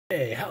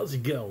Hey, how's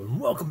it going?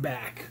 Welcome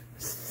back.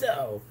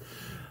 So,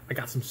 I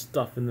got some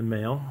stuff in the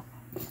mail.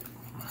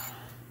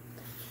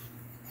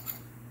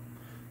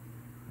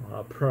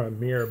 A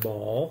premiere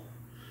ball.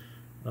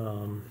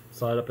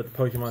 Saw it up at the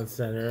Pokemon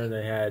Center, and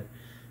they had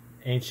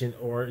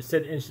it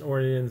said Ancient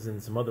Origins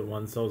and some other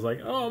ones. So I was like,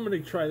 oh, I'm gonna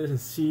try this and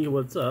see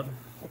what's up.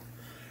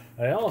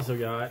 I also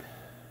got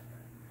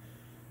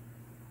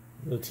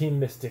the Team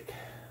Mystic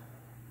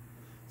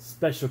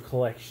Special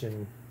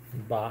Collection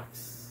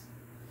box,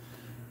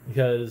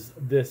 because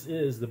this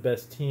is the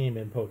best team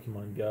in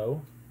Pokemon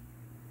Go.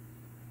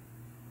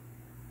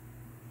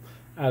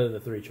 Out of the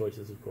three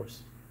choices, of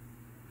course.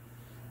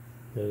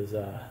 Because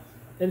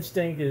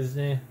Instinct is,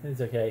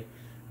 it's okay.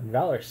 And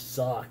Valor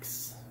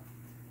sucks.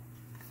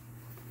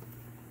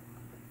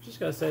 Just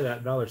gotta say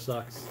that, Valor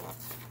sucks.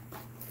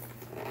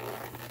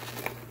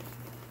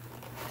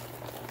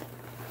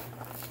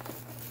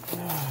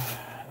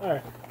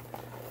 Alright.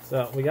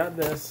 So, we got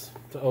this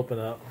to open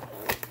up.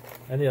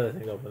 And the other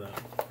thing to open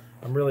up.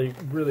 I'm really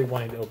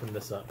wanting to open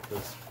this up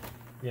because,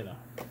 you know,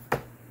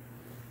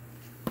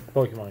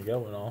 Pokemon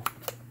Go and all.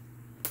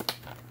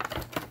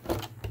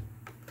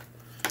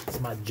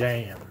 It's my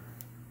jam.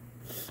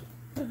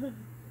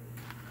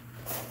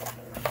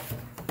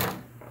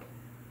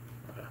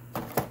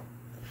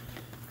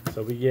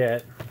 So we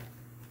get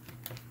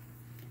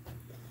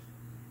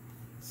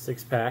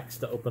 6 packs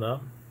to open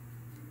up.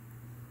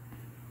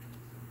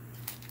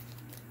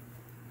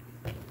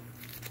 An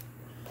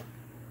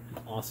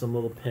awesome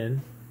little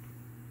pin.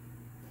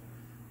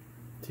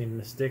 Team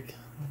Mystic,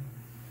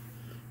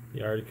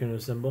 the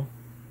Articuno symbol,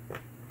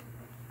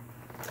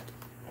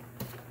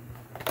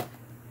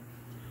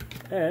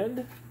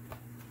 and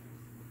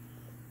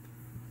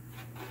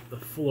the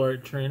full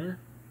art trainer.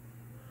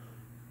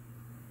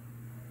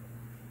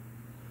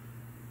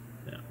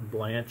 Yeah,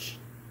 Blanche.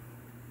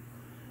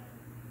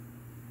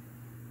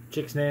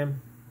 Chick's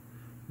name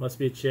must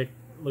be a chick.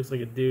 Looks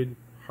like a dude.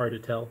 Hard to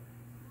tell.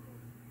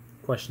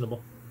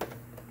 Questionable.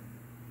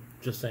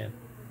 Just saying.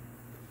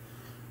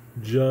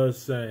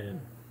 Just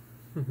saying.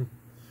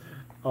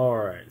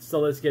 Alright, so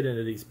let's get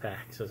into these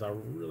packs, because I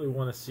really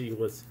want to see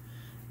what's...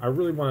 I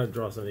really want to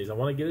draw some of these. I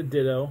want to get a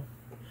Ditto,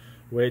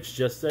 which,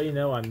 just so you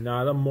know, I'm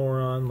not a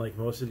moron like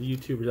most of the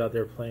YouTubers out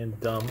there playing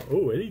dumb.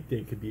 Oh,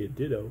 anything could be a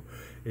Ditto.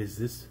 Is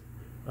this,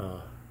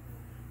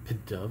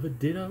 Pidove a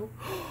Ditto?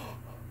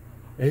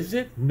 Is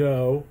it?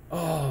 No.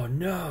 Oh,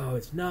 no,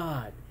 it's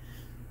not.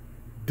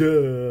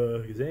 Duh.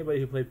 Because anybody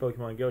who played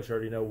Pokemon Go should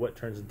already know what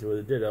turns into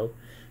a Ditto.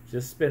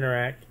 Just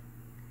Spinarak,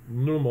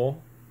 Numel,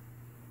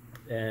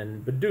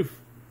 and Bidoof.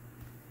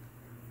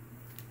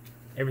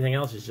 Everything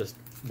else is just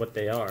what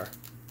they are.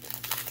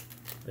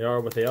 They are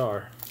what they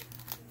are.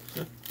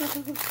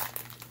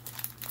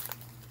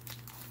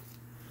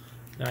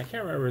 Now I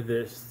can't remember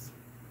this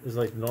is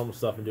like the normal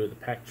stuff and do it the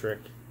pack trick.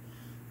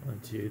 1,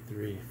 2,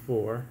 3,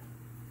 4.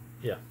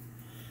 Yeah.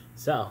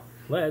 So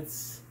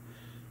let's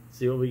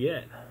see what we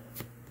get.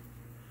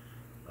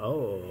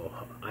 Oh,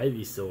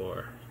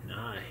 Ivysaur.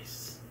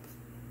 Nice.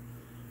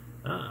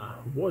 Ah,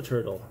 War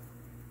Turtle.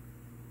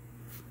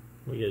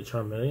 We get a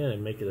Charmeleon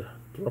and make it a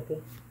Thruple.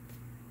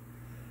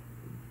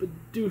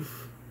 Bidoof.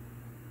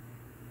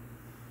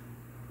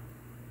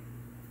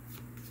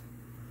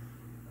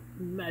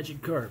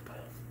 Magikarp.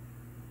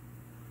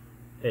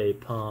 A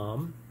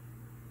Palm.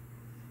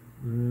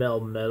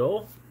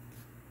 Melmetal.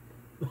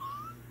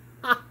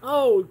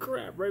 Oh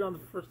crap! Right on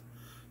the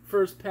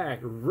first pack.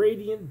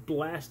 Radiant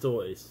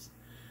Blastoise.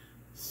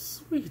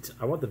 Sweet.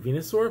 I want the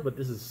Venusaur, but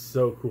this is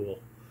so cool.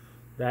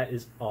 That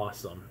is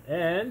awesome.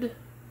 And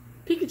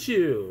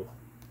Pikachu.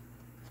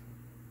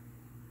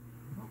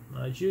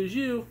 I choose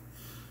you.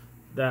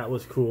 That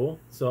was cool.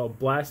 So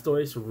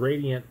Blastoise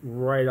Radiant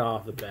right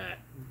off the bat.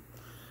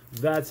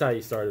 That's how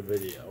you start a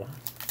video.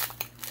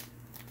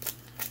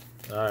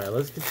 Alright,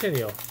 let's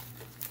continue.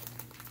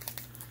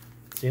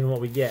 Seeing what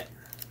we get.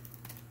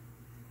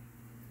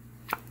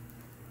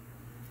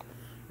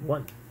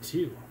 1,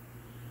 2,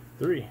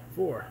 3,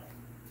 4.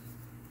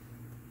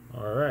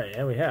 Alright,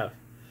 and we have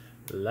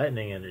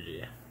Lightning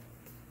Energy.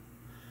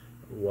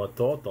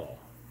 Watoto.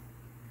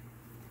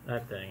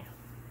 That thing.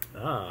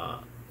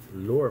 Ah,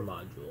 Lure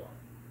Module.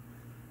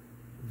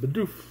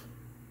 Bidoof.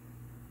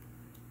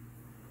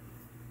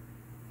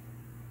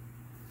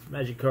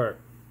 Magikarp.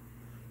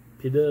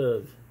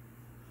 Pidove.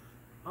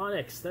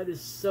 Onyx. That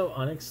is so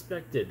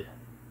unexpected.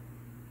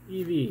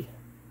 Eevee.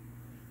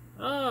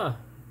 Ah,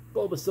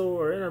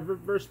 Bulbasaur in a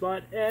reverse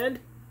spot, and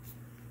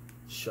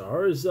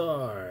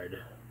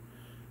Charizard.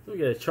 So we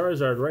get a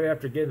Charizard right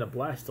after getting a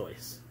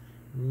Blastoise.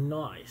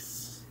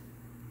 Nice.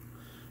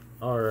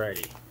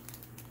 Alrighty.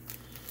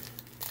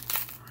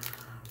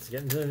 Let's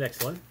get into the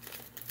next one.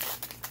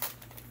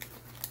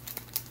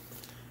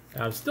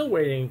 Now, I'm still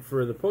waiting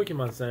for the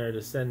Pokemon Center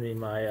to send me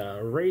my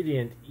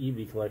Radiant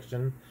Eevee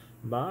collection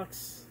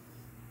box.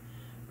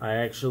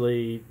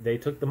 They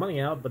took the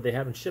money out, but they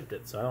haven't shipped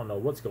it, so I don't know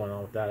what's going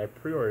on with that. I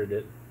pre-ordered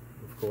it,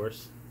 of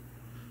course.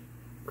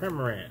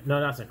 Cramorant.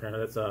 No, that's not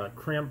Cramorant. That's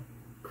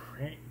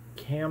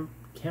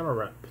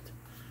Camerupt.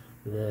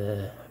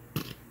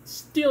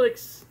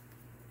 Steelix.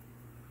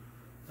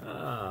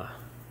 Ah,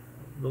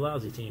 the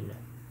lousy team.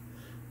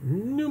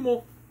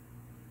 Numel.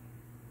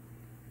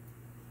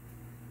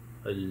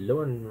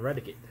 Alolan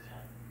Raticate.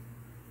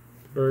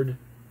 Bird.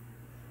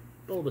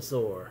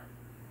 Bulbasaur.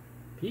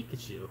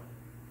 Pikachu.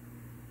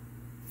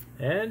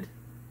 And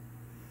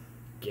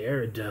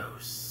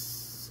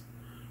Gyarados.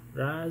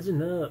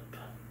 Rising up.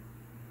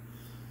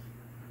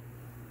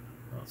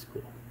 Oh, that's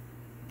cool.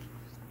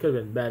 Could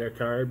have been a better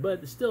card,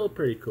 but still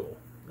pretty cool.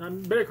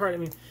 Better card, I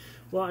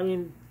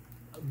mean,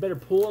 better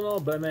pull and all,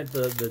 but I meant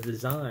the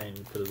design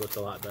could have looked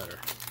a lot better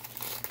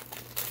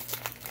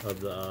of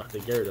the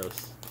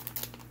Gyarados.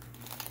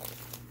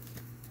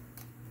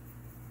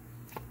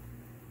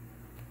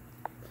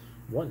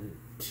 One,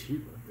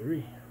 two,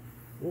 three,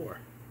 four.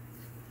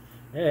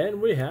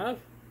 And we have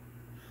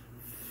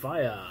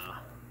fire.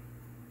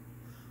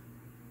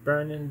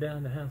 Burning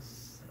down the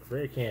house.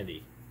 Rare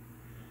candy.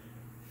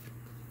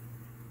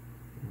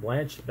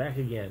 Blanche back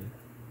again.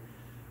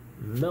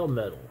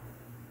 Melmetal.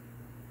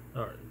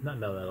 Or, not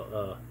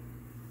Melmetal,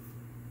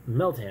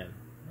 Meltan.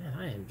 Man,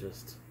 I am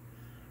just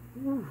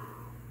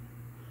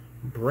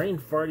brain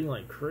farting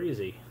like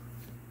crazy.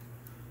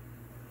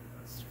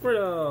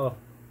 Squirtle.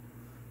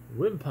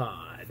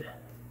 Wimpod.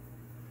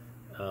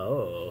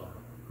 Oh,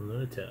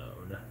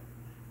 Lunatone.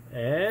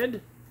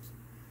 And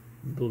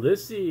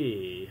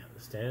Blissey.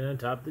 Standing on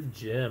top of the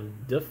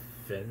gym.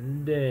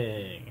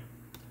 Defending.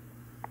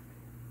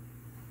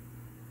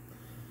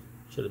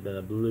 Should have been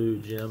a blue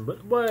gym,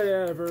 but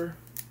whatever.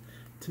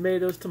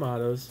 Tomatoes,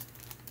 tomatoes.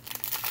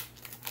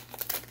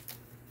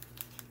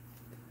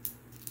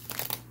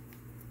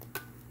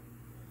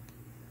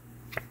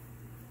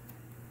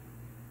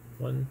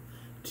 One,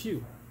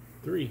 two,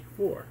 three,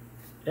 four.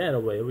 And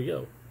away we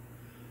go.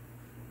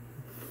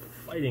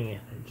 Fighting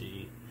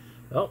energy.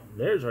 Oh,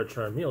 there's our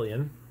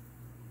Charmeleon.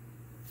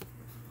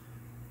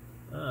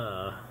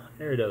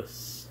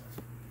 Gyarados.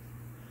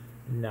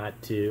 Not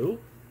two.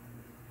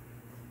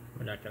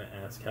 We're not going to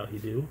ask how he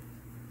do.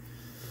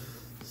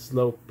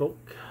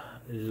 Slowpoke.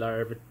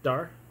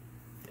 Larvitar.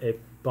 A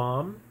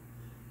bomb.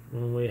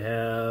 And we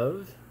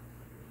have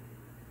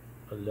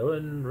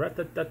Alolan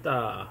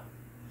Rattata.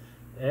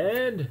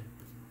 And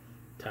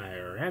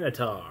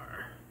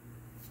Tyranitar.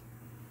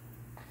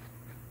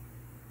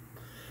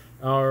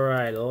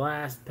 Alright,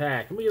 last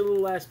pack. Can we get a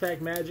little last pack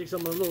magic?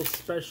 Something a little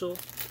special.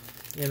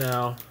 You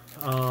know,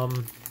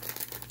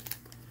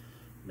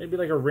 maybe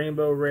like a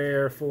rainbow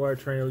rare full art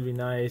trainer would be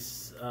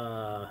nice.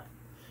 A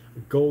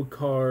gold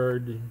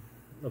card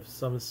of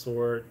some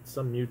sort.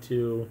 Some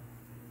Mewtwo.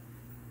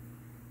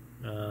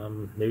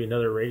 Maybe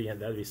another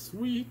Radiant. That'd be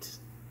sweet.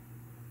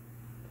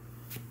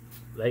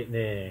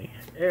 Lightning.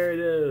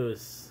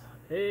 Gyarados.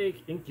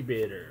 Egg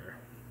Incubator.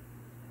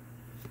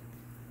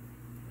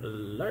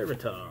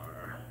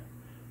 Larvitar.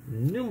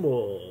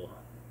 Numel.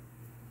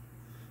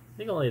 I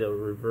think only the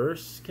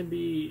reverse can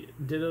be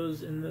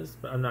Dittos in this,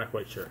 but I'm not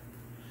quite sure.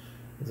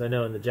 Because I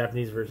know in the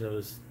Japanese version it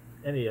was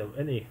any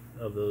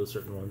of those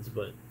certain ones,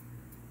 but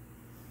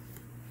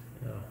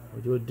you know,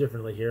 we do it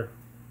differently here.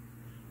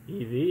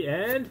 Eevee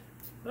and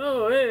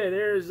oh hey,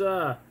 there's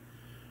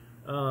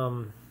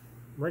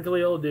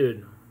wrinkly old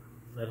dude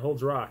that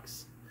holds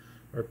rocks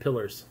or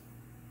pillars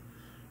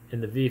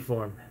in the V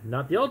form,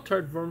 not the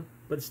Altard form,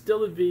 but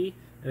still a V,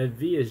 and a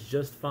V is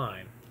just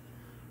fine.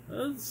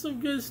 That's some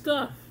good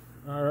stuff.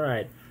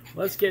 Alright,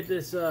 let's get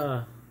this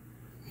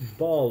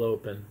ball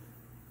open.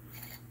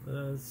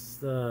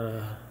 There's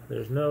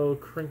no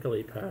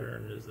crinkly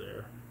pattern, is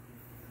there?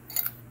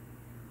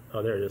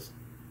 Oh, there it is.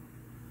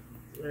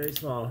 Very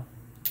small.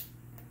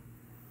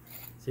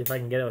 See if I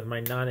can get it with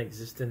my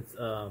non-existent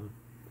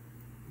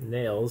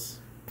nails.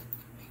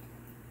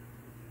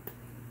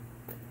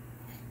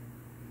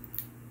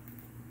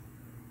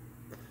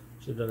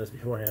 Should have done this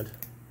beforehand.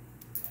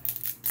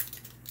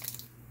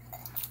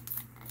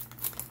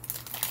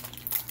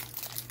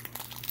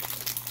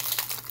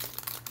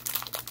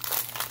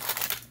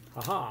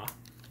 Haha.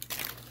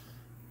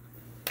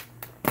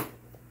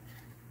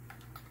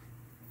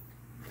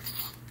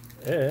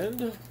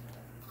 And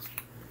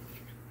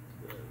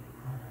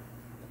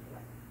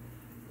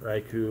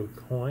Raikou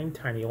coin,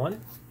 tiny one.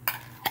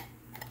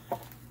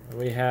 And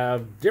we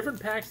have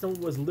different packs than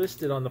what was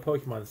listed on the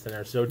Pokemon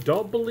Center, so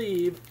don't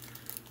believe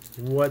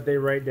what they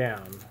write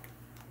down,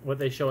 what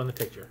they show in the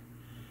picture.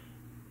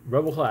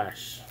 Robo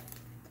Clash,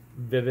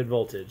 Vivid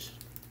Voltage,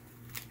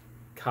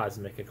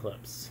 Cosmic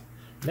Eclipse.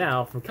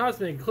 Now, from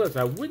Cosmic Eclipse,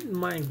 I wouldn't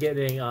mind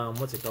getting,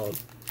 what's it called?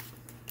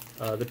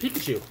 The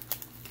Pikachu.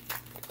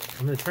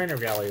 From the Trainer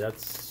Gallery.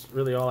 That's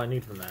really all I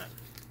need from that.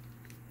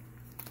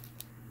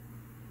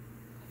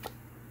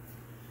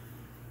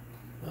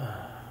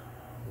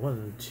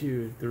 One,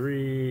 two,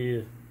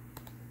 three,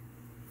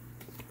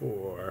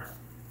 four.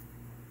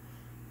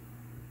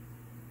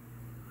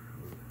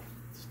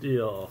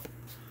 Steel.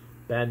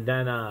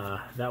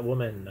 Bandana. That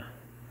woman.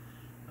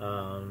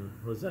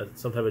 Was that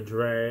some type of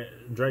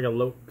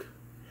Dragalope?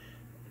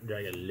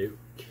 Dragalope.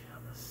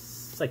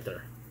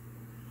 Scyther.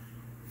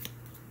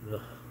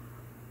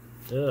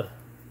 Ugh.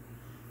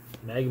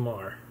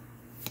 Magmar.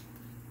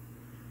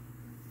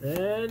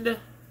 And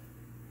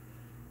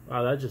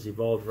wow, that just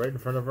evolved right in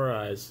front of our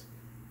eyes.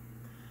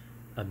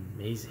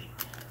 Amazing.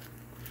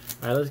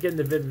 All right, let's get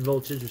into Vivid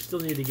Voltage. We still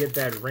need to get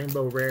that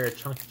Rainbow Rare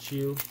Chunky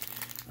Chew.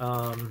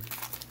 I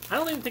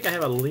don't even think I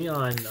have a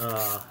Leon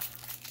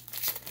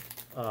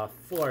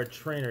full art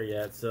trainer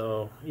yet,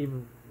 so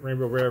even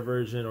Rainbow Rare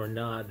version or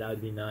not, that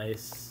would be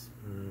nice.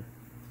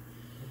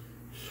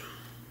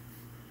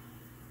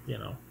 You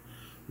know,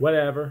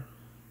 whatever.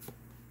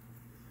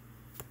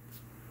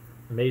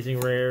 Amazing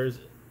rares.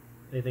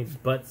 Anything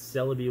but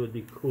Celebi would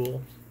be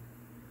cool.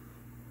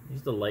 I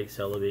used to like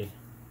Celebi.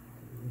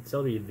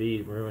 Celebi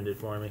V ruined it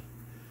for me.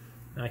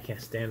 I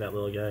can't stand that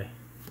little guy.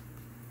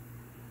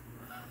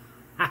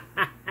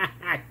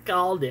 I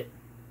called it.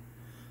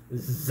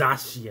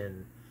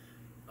 Zacian.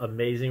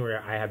 Amazing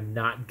rare. I have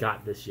not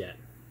got this yet.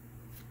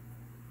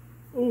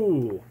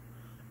 Ooh.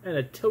 And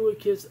a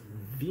Togekiss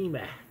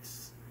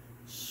VMAX.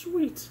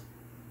 Sweet.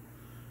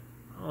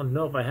 I don't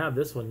know if I have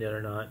this one yet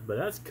or not, but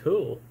that's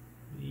cool.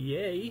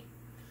 Yay.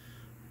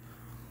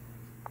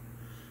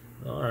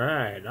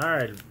 Alright,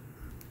 alright.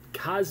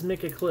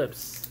 Cosmic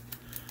Eclipse.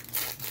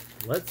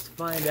 Let's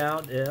find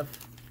out if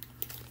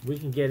we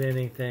can get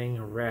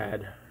anything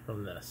rad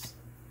from this.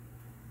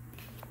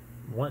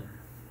 1,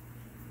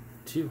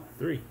 2,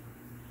 3,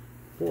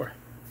 4.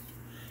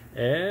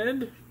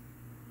 And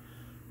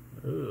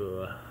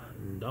ooh,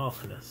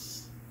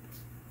 Dolphinus.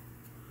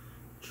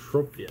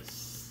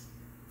 Tropius.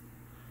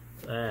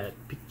 That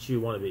Pikachu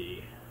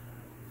wannabe.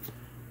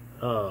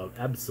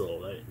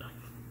 Absol.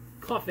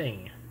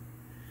 Coughing.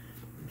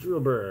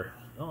 Drillbur.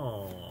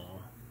 Oh.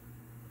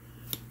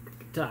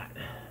 Dot.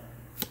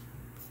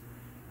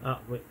 Oh,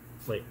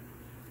 wait.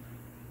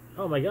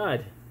 Oh my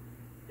god.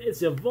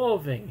 It's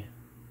evolving.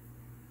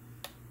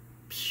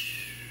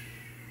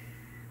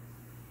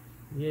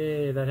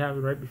 Yay, that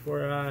happened right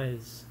before our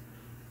eyes.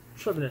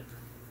 Trevenant.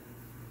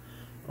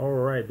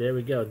 Alright, there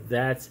we go.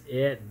 That's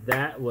it.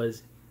 That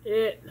was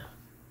it.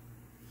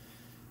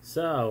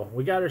 So,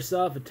 we got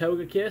ourselves a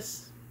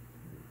Togekiss.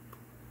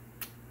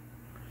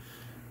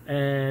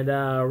 And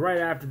right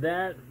after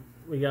that,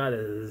 we got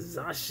a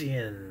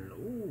Zacian.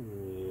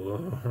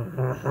 Ooh.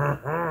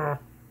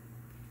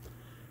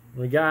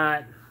 We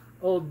got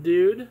old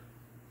dude.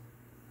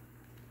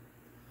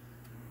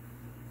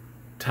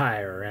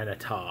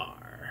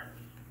 Tyranitar.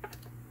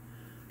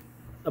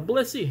 A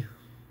Blissey.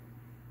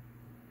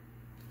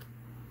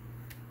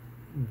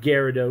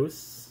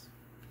 Gyarados.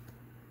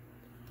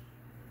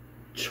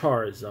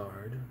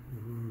 Charizard.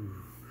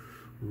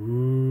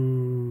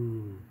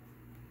 Ooh.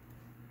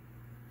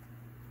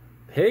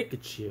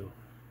 Pikachu.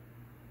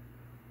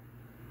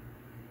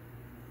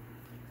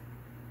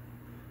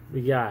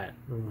 We got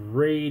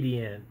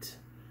Radiant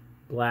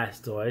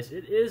Blastoise.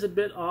 It is a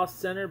bit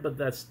off-center, but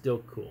that's still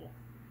cool.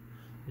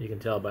 You can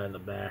tell by in the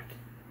back.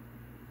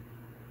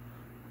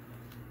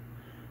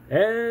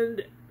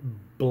 And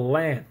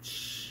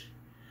Blanche.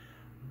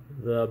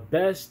 The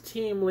best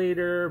team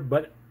leader,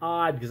 but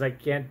odd because I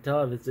can't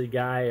tell if it's a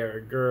guy or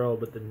a girl,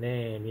 but the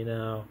name, you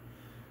know.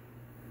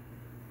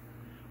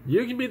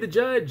 You can be the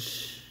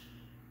judge.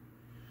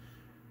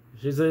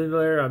 She's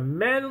either a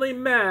manly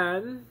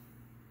man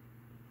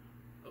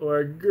or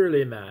a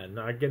girly man.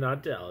 I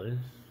cannot tell.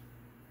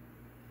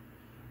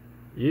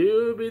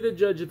 You be the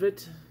judge of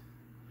it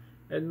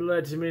and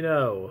let me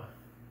know.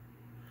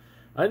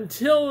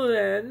 Until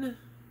then,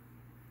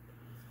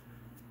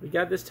 we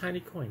got this tiny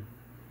coin.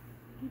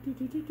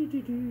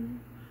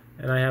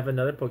 And I have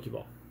another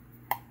Pokeball.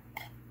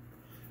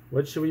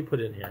 What should we put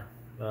in here?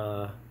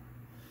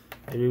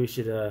 Maybe we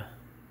should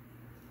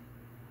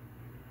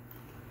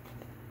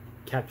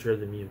capture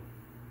the Mew.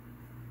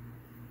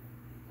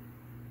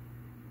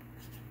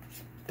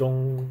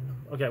 Dong.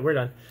 Okay, we're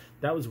done.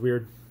 That was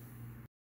weird.